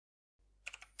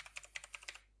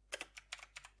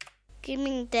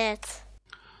Gaming Dad.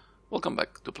 Welcome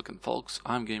back, Duplicant folks.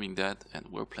 I'm Gaming Dad and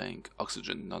we're playing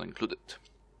Oxygen Not Included.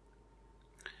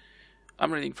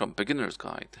 I'm reading from Beginner's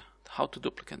Guide, How to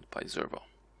Duplicant by Zervo.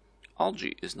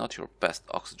 Algae is not your best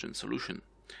oxygen solution.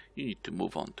 You need to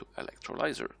move on to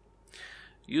electrolyzer.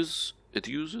 It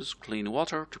uses clean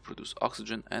water to produce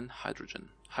oxygen and hydrogen.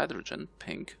 Hydrogen,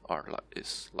 pink,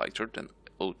 is lighter than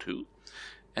O2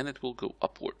 and it will go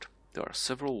upward. There are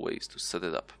several ways to set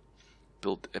it up.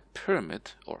 Build a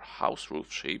pyramid or house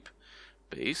roof shape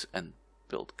base and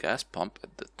build gas pump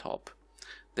at the top.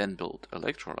 Then build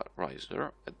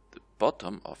electrolyzer at the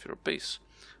bottom of your base.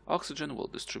 Oxygen will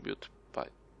distribute by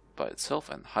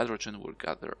itself and hydrogen will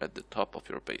gather at the top of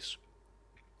your base.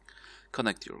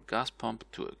 Connect your gas pump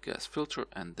to a gas filter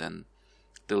and then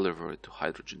deliver it to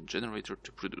hydrogen generator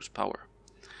to produce power.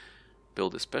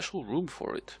 Build a special room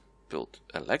for it. Build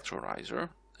electrolyzer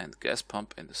and gas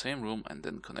pump in the same room and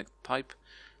then connect pipe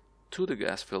to the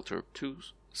gas filter to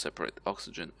separate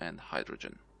oxygen and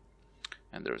hydrogen.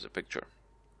 And there's a picture.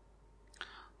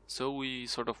 So we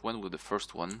sort of went with the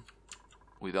first one.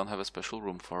 We don't have a special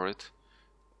room for it.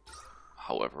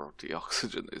 However, the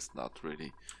oxygen is not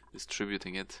really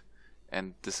distributing it.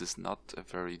 And this is not a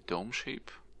very dome shape.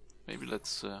 Maybe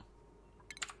let's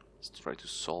try to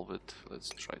solve it. Let's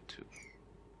try to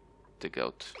dig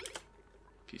out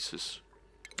pieces.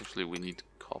 Actually, we need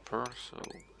copper, so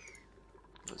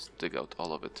let's dig out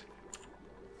all of it.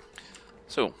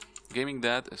 So, Gaming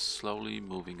Dad is slowly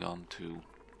moving on to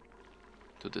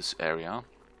this area,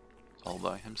 all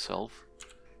by himself.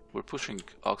 We're pushing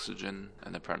oxygen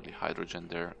and apparently hydrogen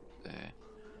there,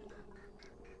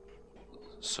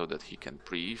 so that he can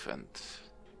breathe, and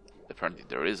apparently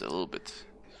there is a little bit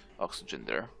oxygen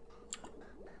there.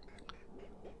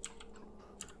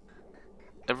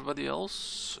 Everybody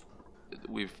else,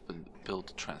 we've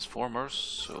built transformers,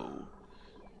 so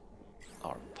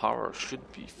our power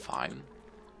should be fine.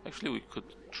 Actually, we could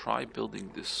try building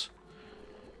this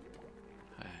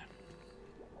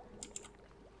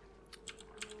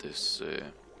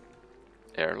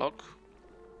airlock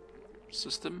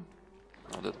system,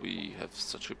 now that we have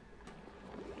such a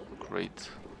great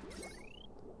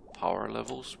power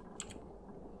levels,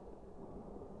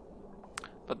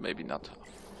 but maybe not.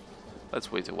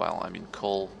 Let's wait a while. I mean,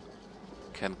 coal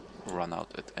can run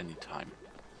out at any time.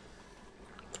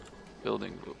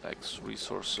 Building X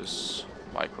resources,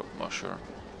 micro musher.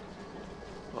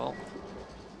 Well,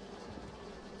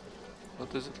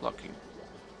 what is it locking?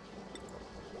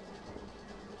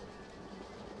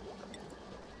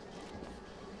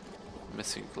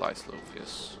 Missing glice loaf,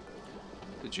 yes.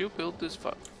 Did you build this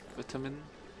vitamin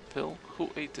pill? Who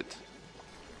ate it?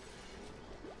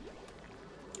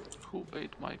 Who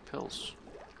ate my pills?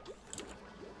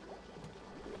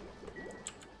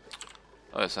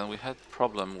 Oh yes, and we had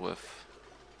problem with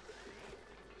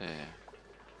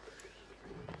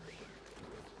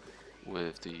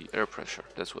the air pressure.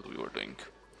 That's what we were doing.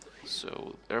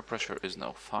 So air pressure is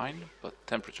now fine, but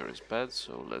temperature is bad.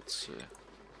 So let's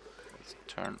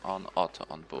turn on auto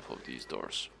on both of these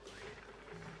doors.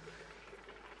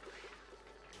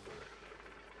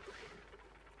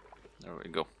 There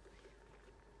we go.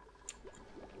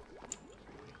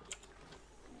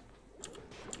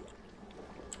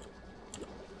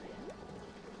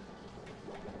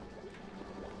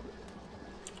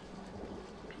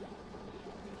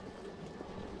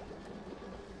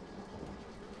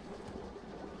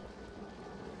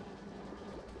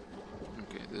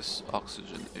 This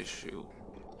oxygen issue,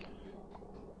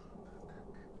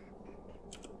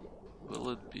 will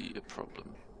it be a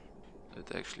problem?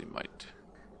 It actually might.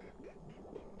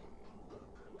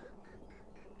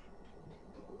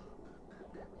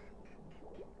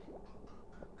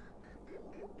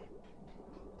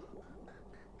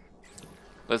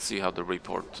 Let's see how the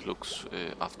report looks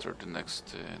after the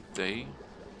next day.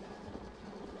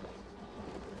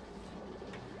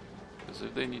 Because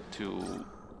if they need to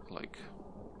like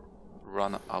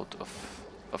run out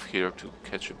of here to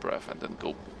catch a breath and then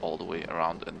go all the way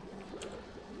around and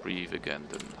breathe again,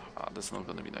 then that's not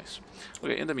gonna be nice.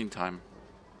 Okay, in the meantime,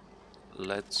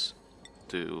 let's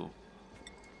do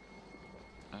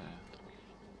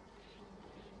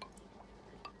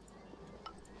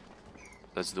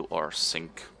our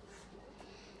sink,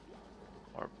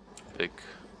 our big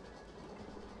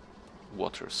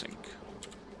water sink.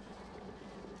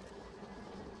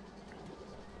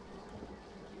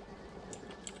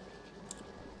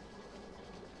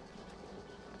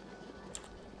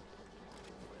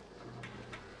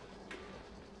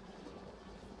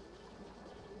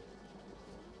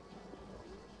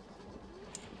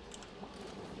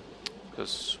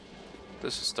 Because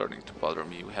This is starting to bother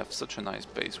me. We have such a nice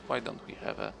base. Why don't we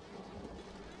have a,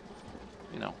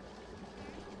 you know,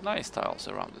 nice tiles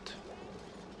around it?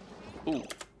 Ooh,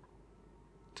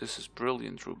 this is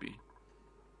brilliant, Ruby.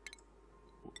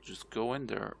 Just go in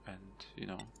there and, you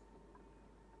know,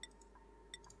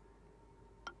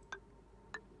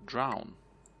 drown.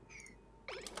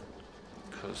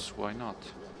 Because why not?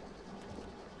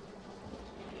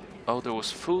 Oh, there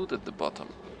was food at the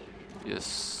bottom.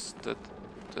 Yes, that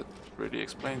really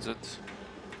explains it.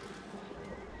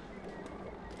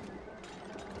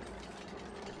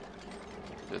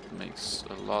 That makes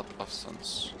a lot of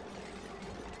sense.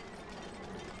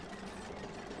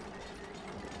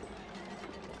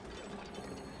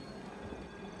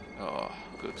 Oh,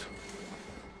 good.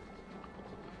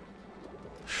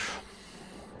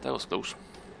 That was close.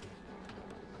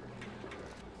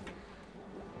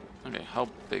 Okay, how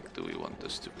big do we want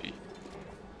this to be?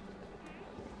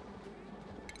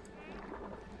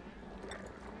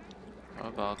 How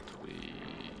about we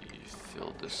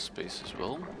fill this space as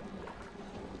well?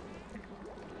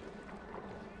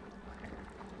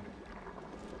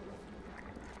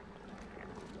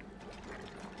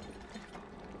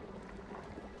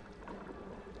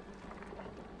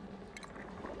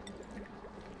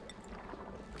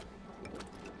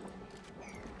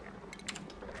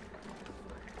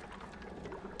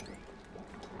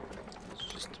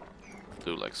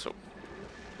 Do like so.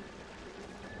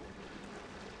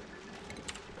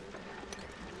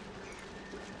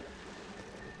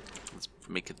 Let's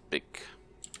make it big.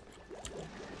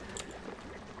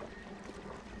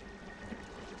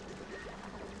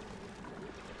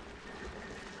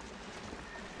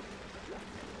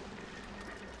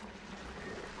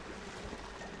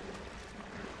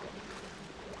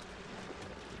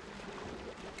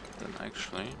 Then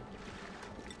actually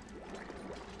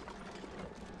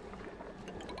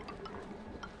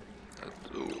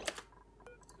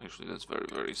that's very,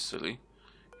 very silly.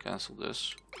 Cancel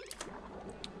this.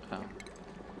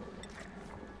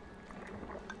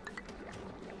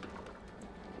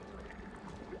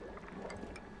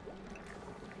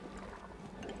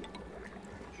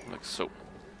 Like so.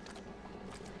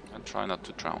 And try not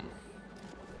to drown.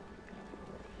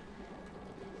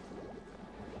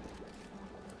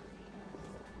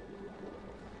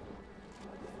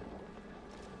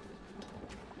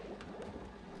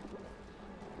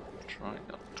 Try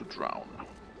not to drown.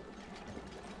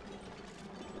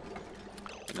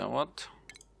 You know what?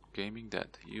 Gaming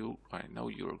Dead, I know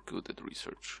you're good at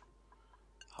research.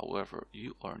 However,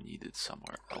 you are needed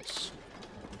somewhere else.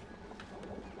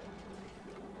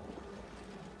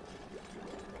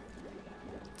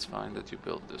 It's fine that you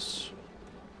build this.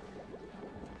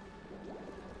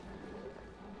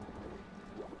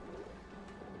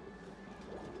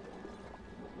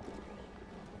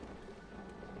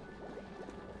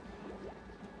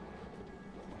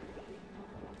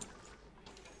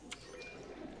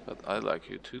 But I'd like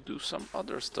you to do some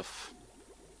other stuff.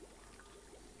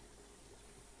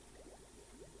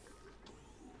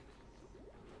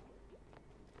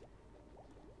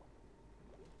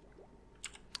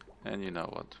 And you know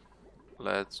what?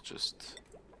 Let's just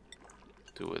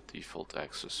do a default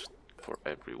access for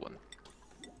everyone.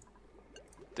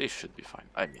 They should be fine.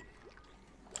 I mean,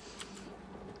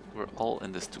 we're all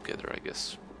in this together, I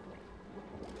guess.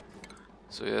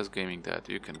 So yes, Gaming Dad,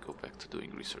 you can go back to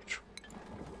doing research.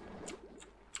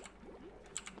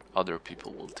 Other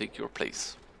people will take your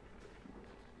place.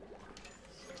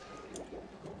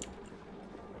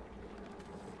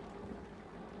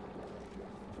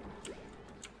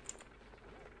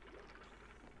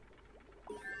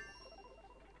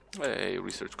 Hey,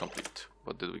 research complete.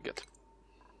 What did we get?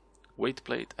 Weight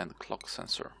plate and clock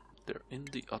sensor. They're in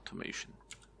the automation.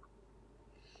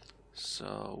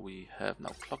 So we have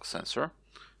now clock sensor.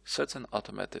 Sets an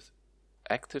automated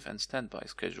active and standby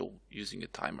schedule using a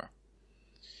timer.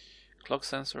 Clock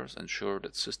sensors ensure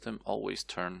that system always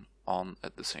turn on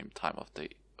at the same time of day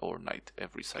or night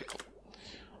every cycle.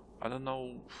 I don't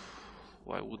know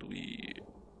why would we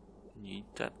need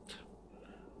that.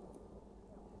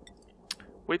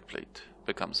 Weight plate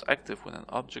becomes active when an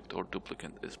object or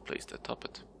duplicant is placed atop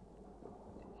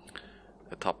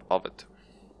of it.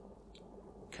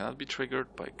 Cannot be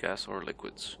triggered by gas or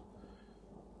liquids.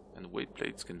 And weight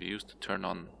plates can be used to turn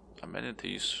on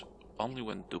amenities only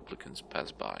when duplicants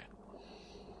pass by.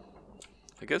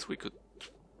 I guess we could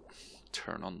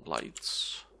turn on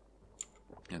lights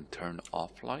and turn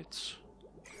off lights.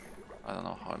 I don't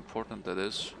know how important that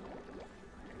is.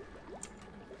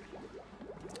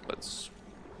 Let's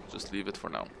just leave it for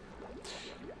now.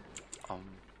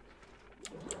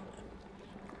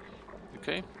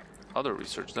 Okay, other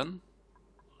research then.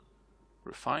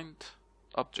 refined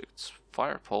objects,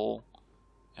 fire pole,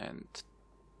 and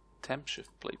temp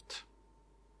shift plate.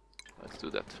 Let's do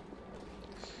that.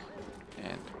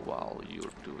 And while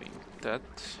you're doing that,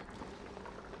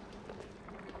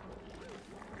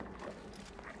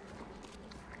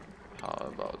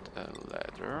 how about a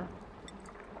ladder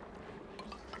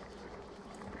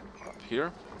up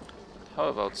here? How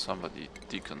about somebody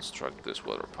deconstruct this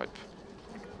water pipe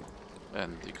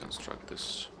and deconstruct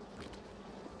this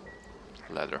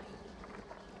ladder?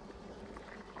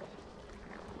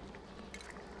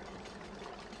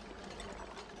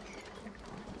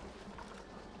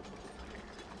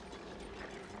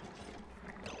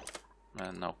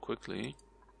 And now quickly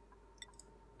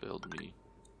build me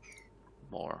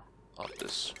more of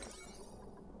this.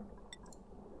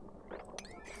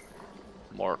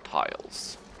 More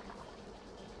tiles.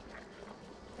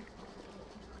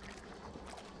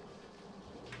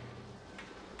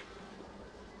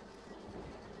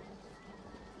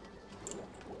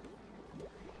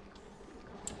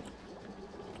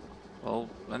 Well,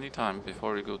 anytime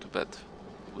before you go to bed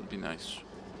would be nice.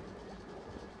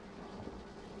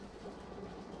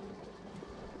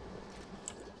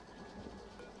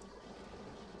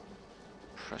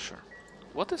 Pressure.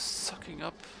 What is sucking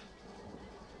up?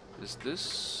 Is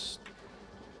this...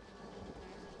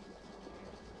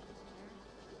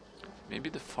 Maybe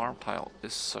the farm tile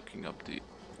is sucking up the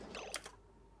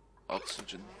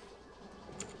oxygen.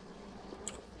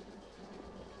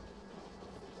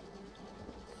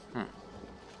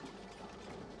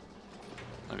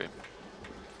 Okay.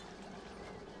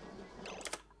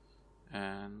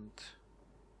 And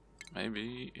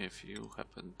maybe if you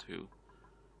happen to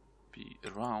be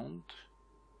around,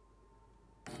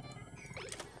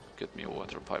 get me a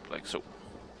water pipe like so.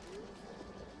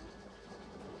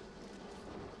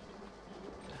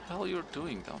 What the hell you're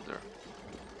doing down there?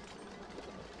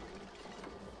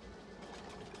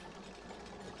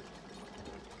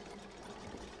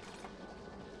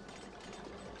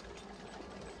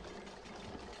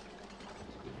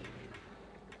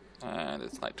 And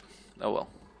it's night. Oh well.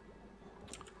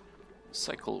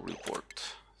 Cycle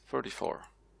report 34.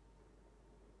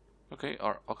 Okay,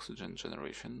 our oxygen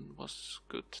generation was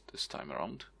good this time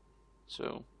around,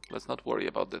 so let's not worry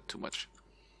about that too much.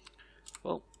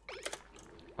 Well,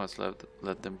 let's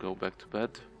let them go back to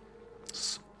bed.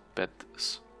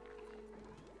 Beds.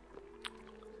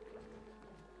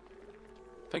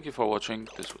 Thank you for watching.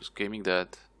 This was Gaming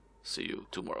Dad. See you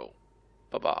tomorrow.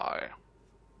 Bye bye.